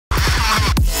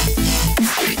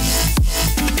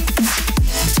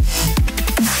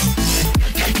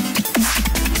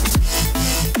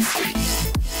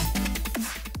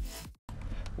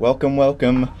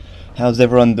Welcome. How's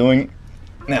everyone doing?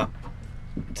 Now,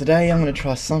 today I'm going to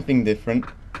try something different,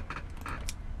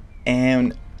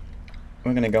 and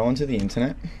we're going to go onto the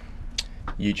internet,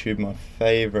 YouTube, my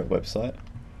favorite website,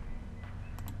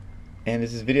 and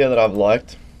this is a video that I've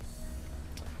liked,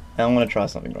 and I'm going to try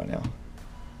something right now.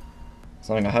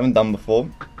 Something I haven't done before,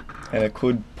 and it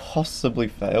could possibly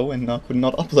fail, and I could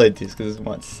not upload this because it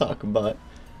might suck, but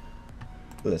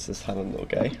let's just have a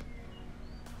look, eh?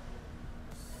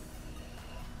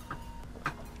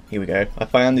 Here we go. I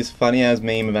found this funny ass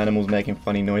meme of animals making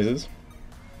funny noises,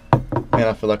 and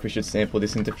I feel like we should sample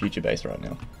this into Future Base right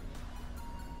now.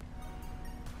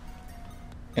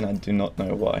 And I do not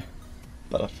know why,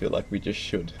 but I feel like we just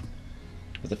should.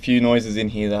 There's a few noises in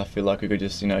here that I feel like we could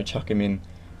just, chuck them in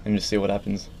and just see what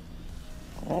happens.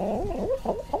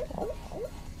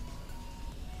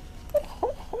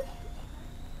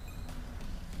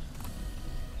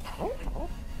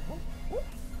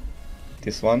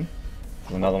 This one.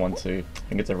 There's another one too. I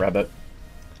think it's a rabbit.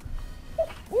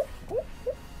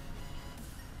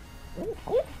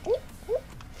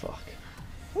 Fuck.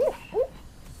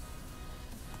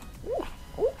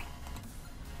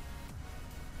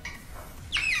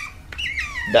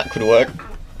 That could work.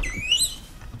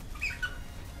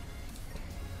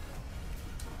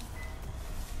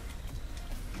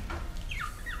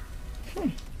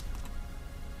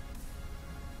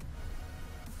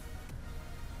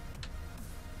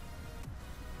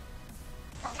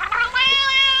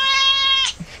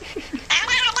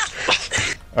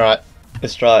 Alright,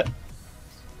 let's try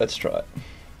it.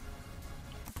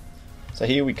 So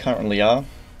here we currently are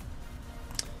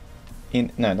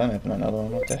in... No, don't open another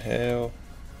one, what the hell?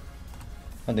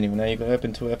 I didn't even know you could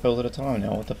open 2 FLs at a time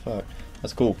now, what the fuck?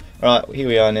 That's cool. Alright, here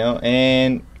we are now,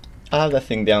 and I have that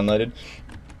thing downloaded.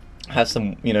 I have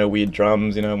some, weird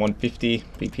drums, 150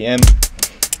 BPM.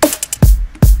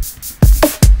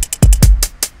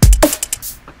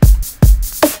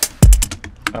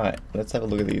 Alright, let's have a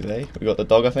look at these, eh? We got the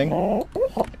dog, I think.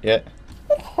 Yeah.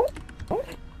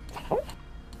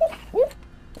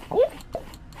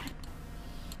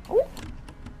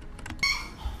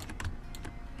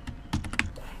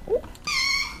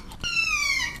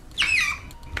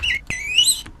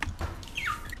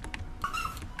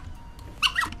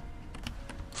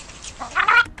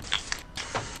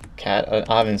 Cat,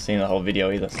 I haven't seen the whole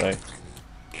video either, so...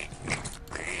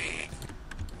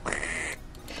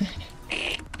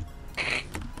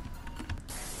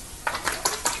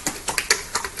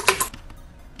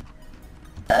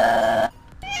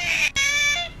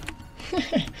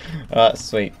 Alright,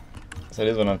 sweet. So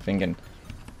this is what I'm thinking.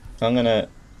 I'm gonna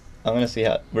see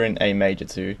how we're in A major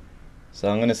too. So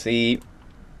I'm just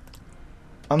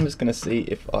gonna see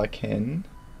if I can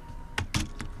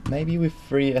maybe with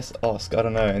 3S OSC, I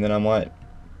don't know, and then I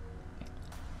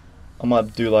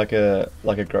might do like a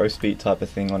gross beat type of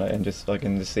thing on it and just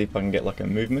see if I can get like a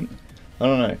movement. I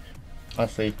don't know. I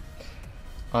see.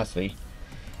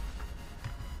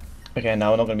 Okay,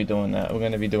 now we're not gonna be doing that. We're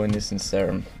gonna be doing this in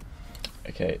Serum.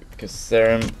 Okay, because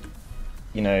Serum,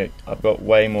 I've got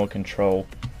way more control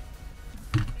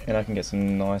and I can get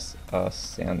some nice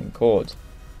sounding chords.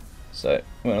 So I'm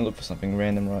going to look for something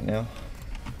random right now.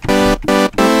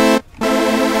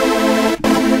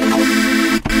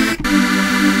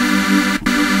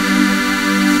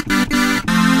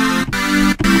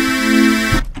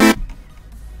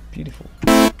 Beautiful.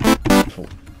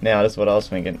 Now that's what I was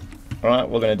thinking. Alright,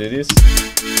 we're going to do this.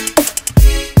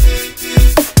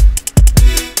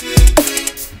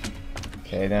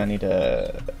 Okay, now I need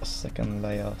a second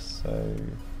layer, so...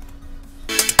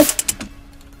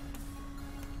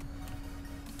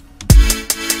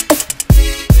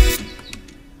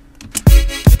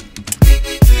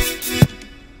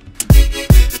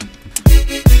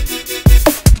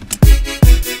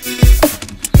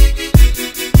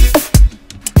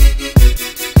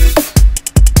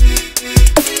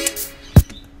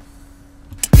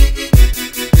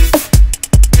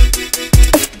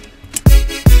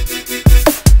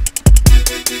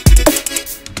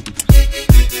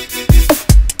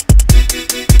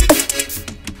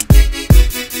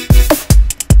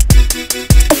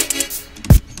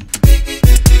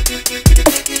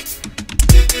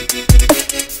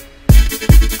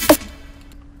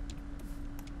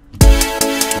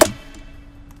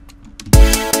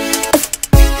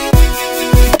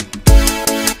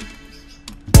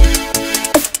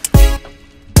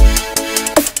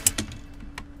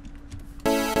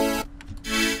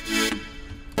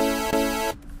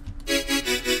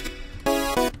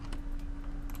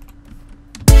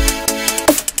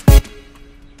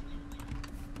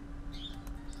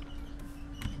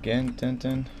 again, dun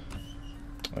dun.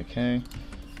 Okay,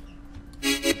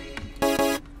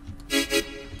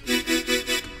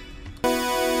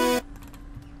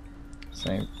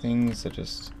 Same thing, so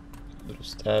just little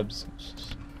stabs.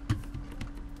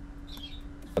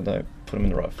 I don't put them in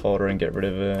the right folder and get rid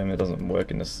of them. It doesn't work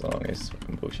in the song. It's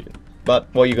fucking bullshit. But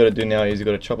what you got to do now is you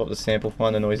got to chop up the sample,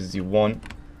 find the noises you want.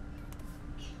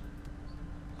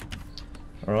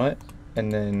 Alright,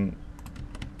 and then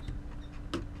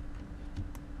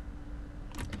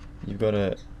you've got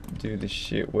to do this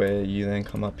shit where you then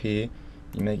come up here,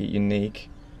 you make it unique,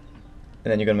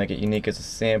 and then you're going to make it unique as a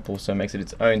sample, so it makes it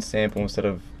its own sample instead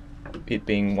of it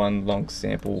being one long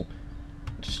sample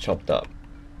just chopped up.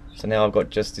 So now I've got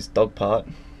just this dog part,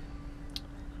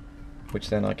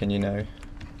 which then I can, you know,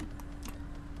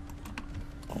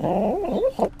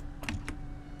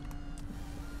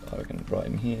 I can write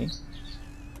in here.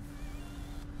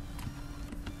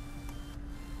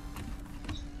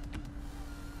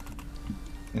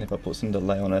 And if I put some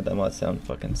delay on it, that might sound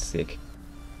fucking sick.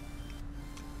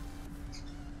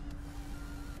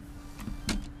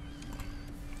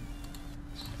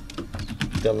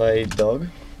 Delay dog,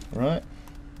 right?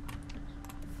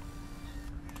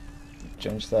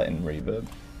 Change that in reverb.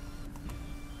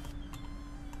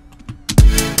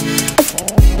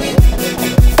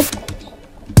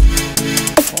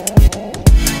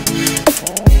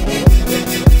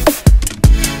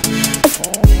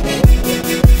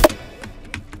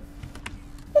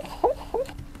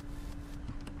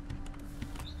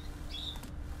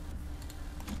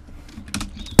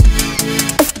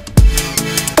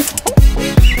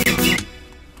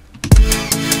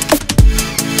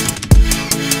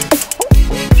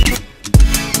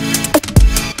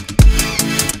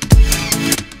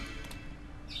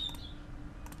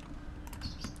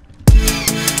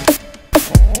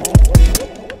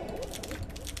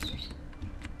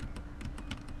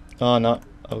 Oh no,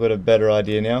 I've got a better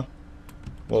idea now.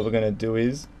 What we're going to do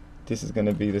is, this is going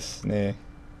to be the snare.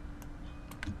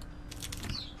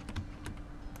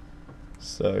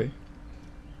 So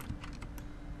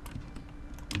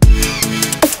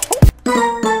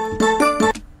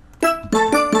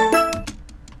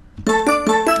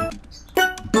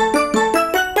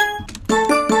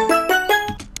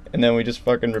and then we just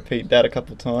fucking repeat that a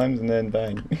couple times and then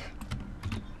bang.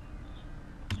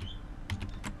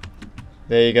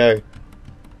 There you go.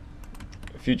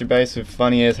 Future bass with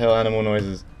funny as hell animal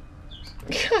noises.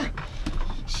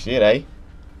 Shit, eh?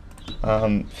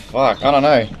 Fuck, I don't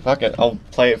know. Fuck it, I'll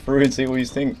play it through and see what you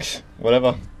think.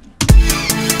 Whatever.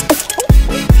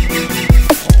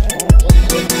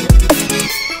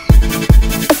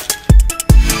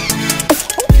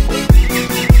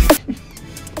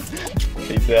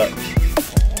 Peace out.